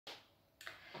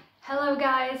Hello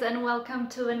guys and welcome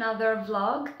to another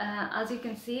vlog. As you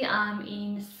can see, I'm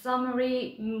in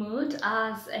summery mood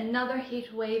as another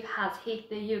heat wave has hit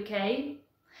the UK.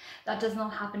 That does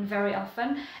not happen very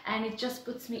often and it just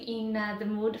puts me in the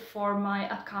mood for my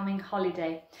upcoming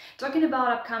holiday. Talking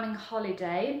about upcoming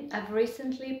holiday, I've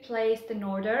recently placed an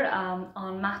order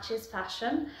on Matches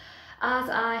Fashion as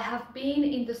I have been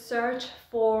in the search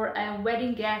for a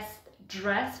wedding guest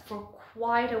dress for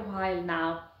quite a while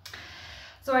now.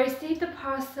 So I received the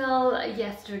parcel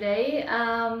yesterday,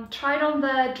 tried on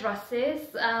the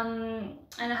dresses and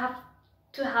I have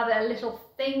to have a little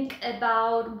think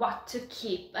about what to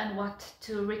keep and what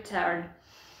to return.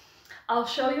 I'll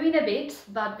show you in a bit,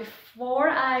 but before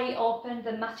I open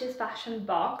the Matches Fashion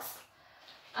box,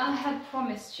 I had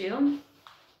promised you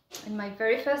in my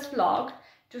very first vlog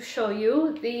to show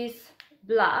you this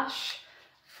blusher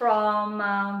from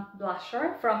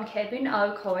Kevin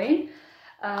Aucoin.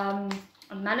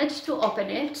 I managed to open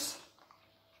it.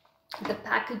 The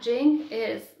packaging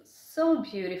is so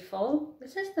beautiful.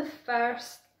 This is the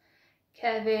first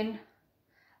Kevin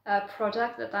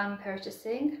product that I'm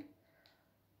purchasing.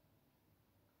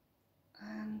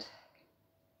 And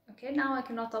okay, now I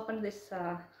cannot open this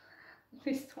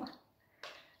this one.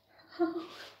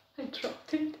 I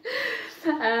dropped it.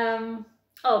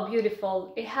 Oh,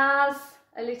 beautiful. It has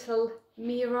a little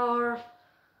mirror.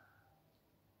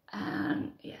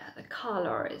 And yeah, the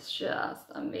color is just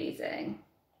amazing,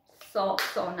 so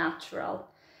natural.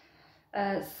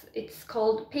 It's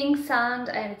called Pink Sand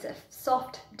and it's a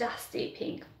soft dusty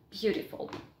pink.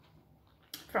 Beautiful.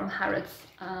 From Harrods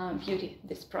Beauty,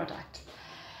 this product.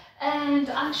 And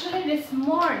actually this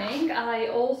morning I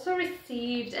also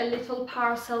received a little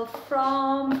parcel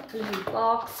from a little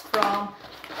box from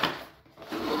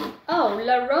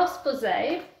La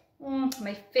Roche-Posay,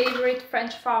 my favorite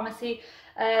French pharmacy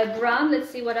brand. Let's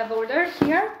see what I've ordered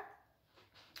here.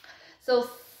 So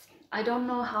I don't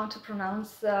know how to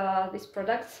pronounce these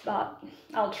products, but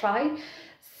I'll try.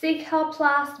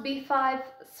 Cicaplast B5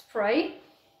 spray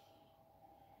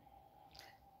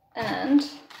and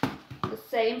the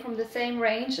same from the same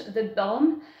range, the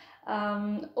balm,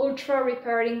 ultra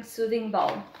repairing soothing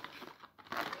balm.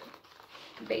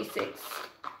 Basics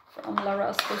from La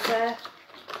Roche-Posay.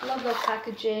 Love the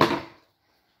packaging.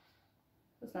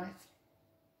 It's nice.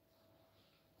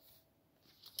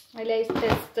 My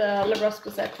latest La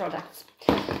Roche-Posay products.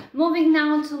 Moving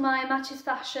now to my Matches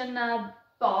Fashion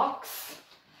box.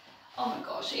 Oh my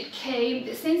gosh, it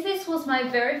came, since this was my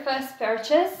very first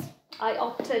purchase, I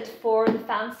opted for the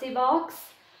fancy box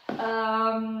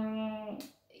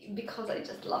because I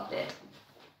just loved it.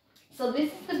 So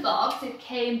this is the box. It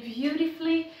came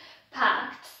beautifully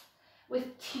packed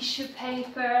with tissue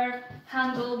paper,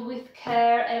 handled with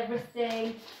care,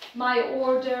 everything. My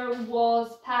order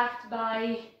was packed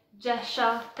by Dissh.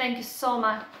 Thank you so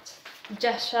much,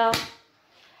 Dissh.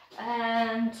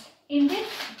 And in this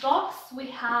box we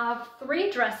have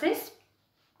 3 dresses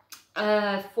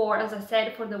for, as I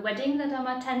said, for the wedding that I'm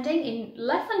attending in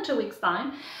less than 2 weeks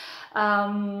time.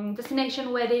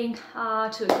 Destination wedding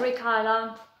to a Greek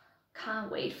island. Can't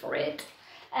wait for it.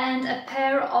 And a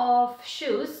pair of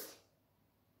shoes.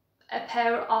 A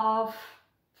pair of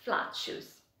flat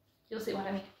shoes. You'll see what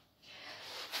I mean.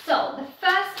 So the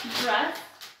first dress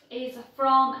is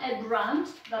from a brand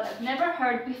that I've never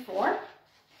heard before,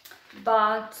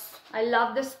 but I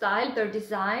love the style, their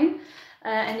design,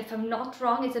 and if I'm not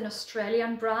wrong, it's an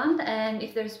Australian brand, and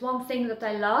if there's one thing that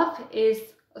I love is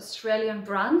Australian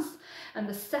brands, and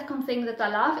the second thing that I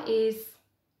love is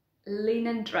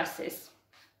linen dresses.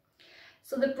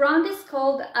 So the brand is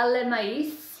called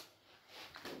Alemais.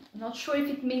 Not sure if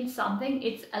it means something.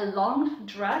 It's a long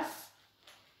dress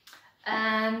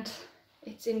and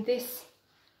it's in this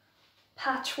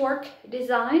patchwork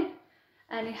design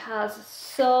and it has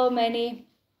so many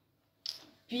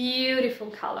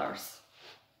beautiful colors.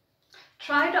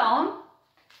 Tried on.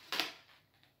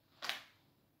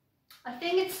 I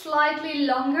think it's slightly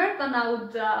longer than I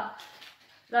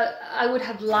would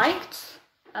have liked,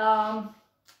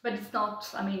 but it's not,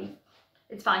 I mean,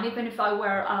 it's fine. Even if I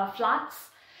wear flats,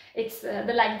 it's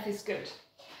the length is good.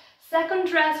 Second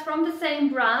dress from the same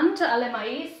brand,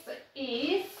 Alemais,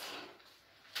 is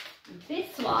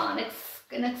this one. It's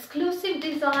an exclusive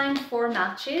design for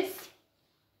Matches.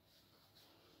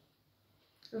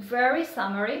 Very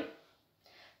summery.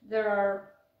 There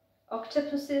are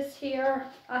octopuses here,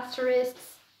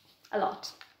 asterisks, a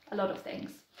lot of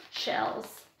things,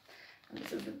 shells, and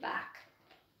this is the back.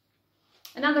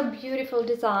 Another beautiful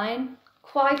design,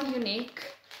 quite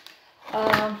unique.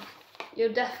 You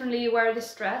definitely wear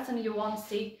this dress and you won't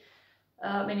see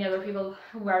many other people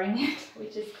wearing it,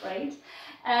 which is great.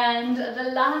 And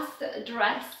the last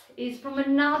dress is from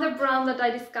another brand that I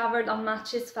discovered on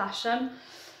Matches Fashion.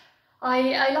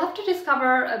 I love to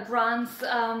discover brands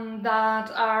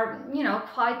that are, you know,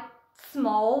 quite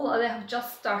small. They have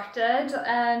just started,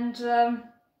 and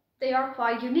they are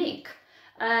quite unique.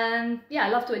 And yeah, I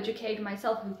love to educate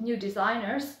myself with new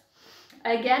designers.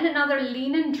 Again, another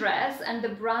linen dress, and the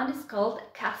brand is called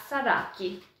Casa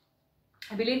Raki.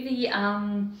 I believe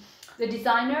the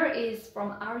designer is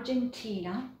from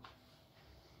Argentina.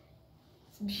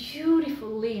 It's beautiful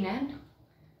linen.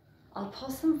 I'll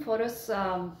post some photos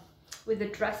with the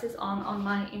dresses on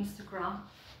my Instagram.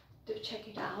 Do check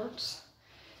it out.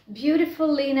 Beautiful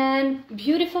linen,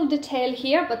 beautiful detail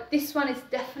here, but this one is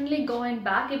definitely going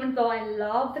back, even though I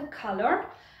love the color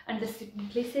and the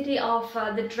simplicity of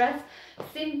the dress,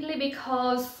 simply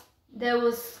because there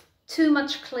was too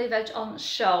much cleavage on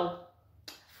show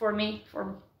for me,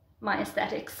 for my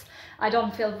aesthetics. I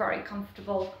don't feel very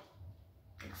comfortable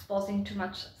exposing too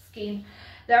much skin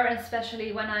there,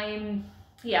 especially when I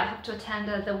have to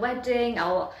attend the wedding.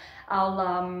 I'll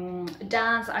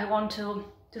dance. I want to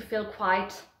feel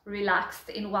quite relaxed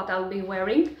in what I'll be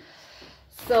wearing.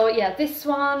 So yeah, this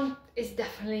one is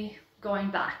definitely going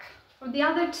back. For the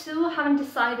other two, I haven't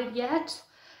decided yet.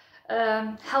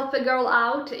 Help a girl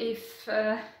out if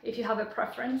you have a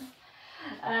preference,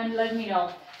 and let me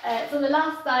know. So the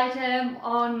last item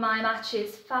on my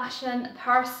Matches Fashion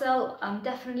parcel, I'm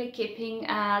definitely keeping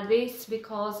this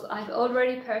because I've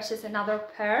already purchased another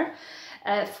pair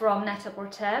from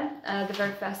Net-a-Porter. The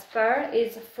very first pair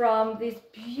is from this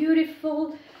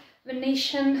beautiful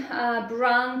Venetian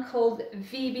brand called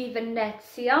Vibi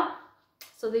Venezia.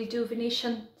 So they do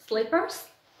Venetian slippers,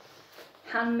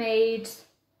 handmade,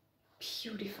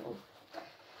 beautiful.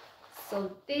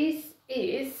 So this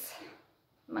is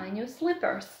my new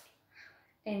slippers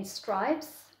in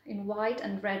stripes, in white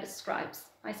and red stripes.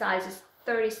 My size is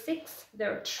 36.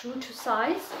 They're true to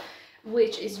size,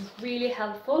 which is really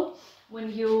helpful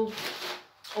when you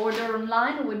order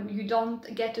online, when you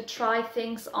don't get to try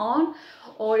things on,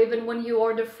 or even when you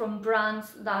order from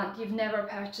brands that you've never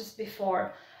purchased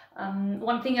before.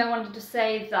 One thing I wanted to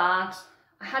say is that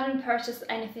I hadn't purchased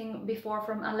anything before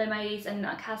from Alemais and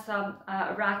Casa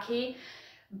Raki,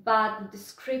 but the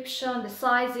description, the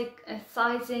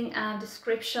sizing and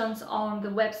descriptions on the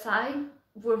website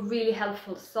were really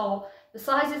helpful. So the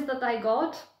sizes that I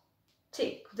got,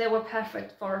 tick, they were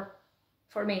perfect for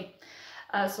me.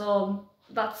 So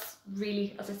that's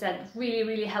really, as I said,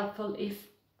 really helpful if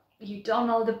you don't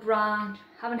know the brand,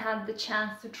 haven't had the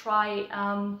chance to try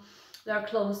their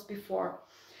clothes before.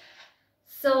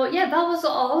 So yeah, that was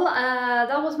all.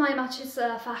 That was my Matches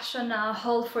Fashion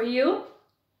haul for you.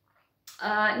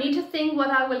 Need to think what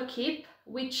I will keep,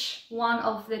 which one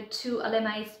of the two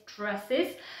Alemais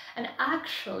dresses, and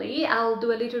actually I'll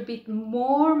do a little bit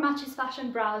more Matches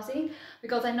Fashion browsing,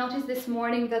 because I noticed this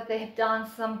morning that they have done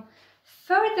some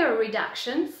further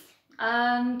reductions,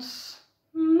 and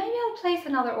maybe I'll place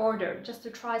another order just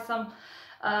to try some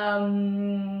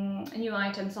new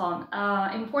items on.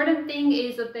 Important thing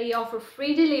is that they offer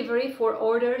free delivery for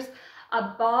orders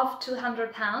above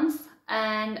 £200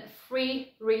 and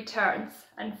free returns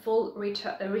and full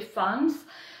refunds,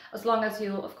 as long as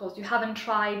you, of course, you haven't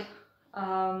tried,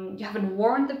 you haven't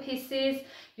worn the pieces,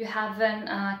 you haven't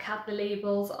cut the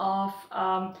labels off,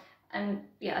 and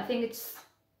yeah, I think it's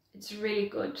really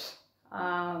good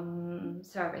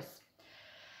service.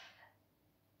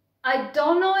 I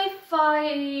don't know if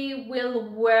I will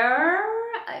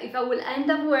end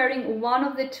up wearing one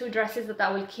of the two dresses that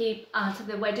I will keep to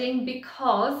the wedding,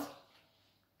 because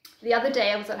the other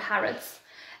day I was at Harrods,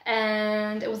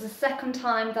 and it was the second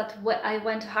time that I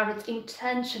went to Harrods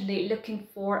intentionally looking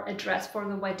for a dress for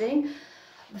the wedding.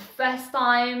 The first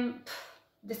time,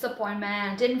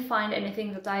 disappointment, didn't find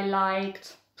anything that I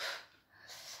liked.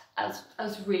 I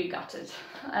was really gutted.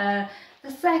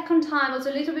 The second time was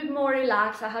a little bit more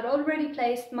relaxed. I had already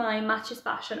placed my Matches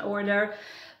Fashion order,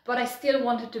 but I still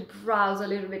wanted to browse a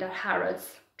little bit at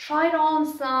Harrods. Tried on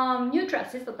some new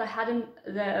dresses that I hadn't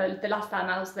the last time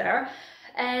I was there,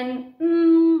 and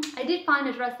I did find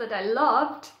a dress that I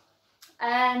loved,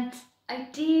 and I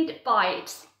did buy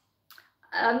it.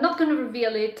 I'm not going to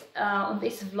reveal it on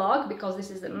this vlog, because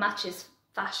this is a Matches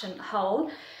Fashion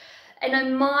haul, and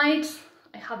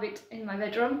I have it in my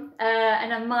bedroom,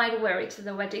 and I might wear it to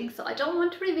the wedding, so I don't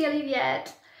want to reveal it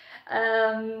yet.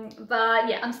 But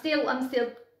yeah, I'm still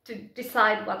to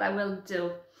decide what I will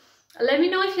do. Let me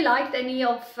know if you liked any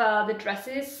of the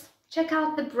dresses. Check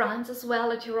out the brands as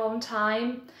well at your own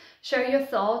time. Share your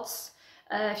thoughts.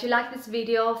 If you like this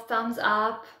video, thumbs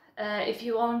up. If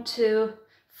you want to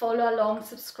follow along,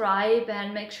 subscribe,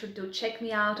 and make sure to check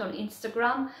me out on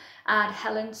Instagram at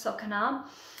Helen Tsokana.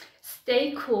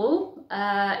 Stay cool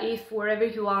if wherever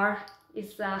you are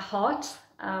is hot.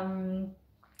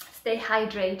 Stay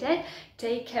hydrated,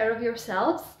 take care of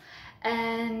yourselves,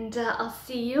 and I'll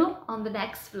see you on the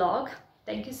next vlog.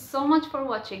 Thank you so much for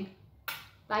watching.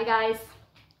 Bye guys.